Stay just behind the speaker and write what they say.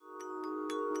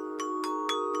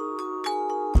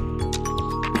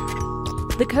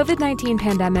The COVID-19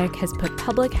 pandemic has put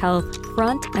public health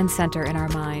front and center in our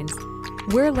minds.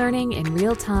 We're learning in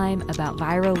real time about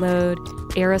viral load,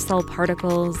 aerosol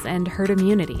particles, and herd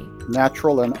immunity.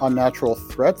 Natural and unnatural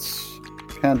threats,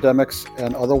 pandemics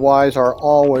and otherwise, are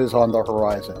always on the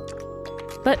horizon.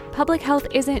 But public health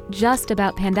isn't just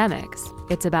about pandemics.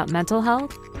 It's about mental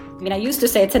health. I used to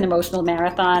say it's an emotional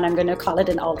marathon. I'm going to call it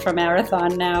an ultra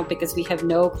marathon now because we have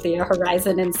no clear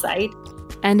horizon in sight.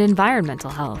 And environmental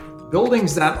health.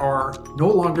 Buildings that are no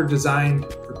longer designed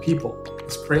for people,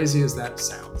 as crazy as that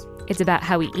sounds. It's about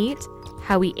how we eat,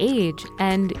 how we age,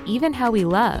 and even how we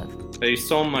love. There's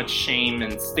so much shame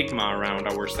and stigma around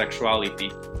our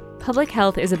sexuality. Public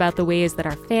health is about the ways that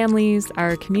our families,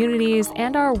 our communities,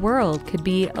 and our world could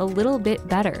be a little bit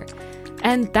better.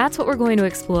 And that's what we're going to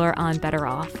explore on Better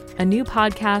Off, a new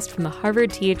podcast from the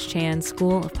Harvard T.H. Chan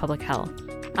School of Public Health.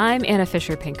 I'm Anna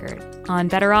Fisher-Pinkard. On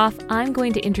Better Off, I'm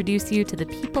going to introduce you to the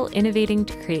people innovating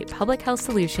to create public health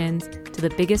solutions to the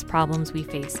biggest problems we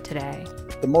face today.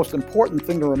 The most important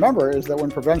thing to remember is that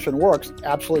when prevention works,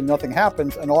 absolutely nothing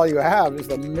happens, and all you have is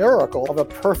the miracle of a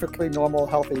perfectly normal,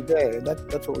 healthy day.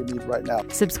 That's what we need right now.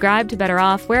 Subscribe to Better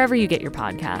Off wherever you get your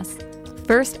podcasts.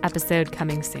 First episode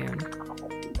coming soon.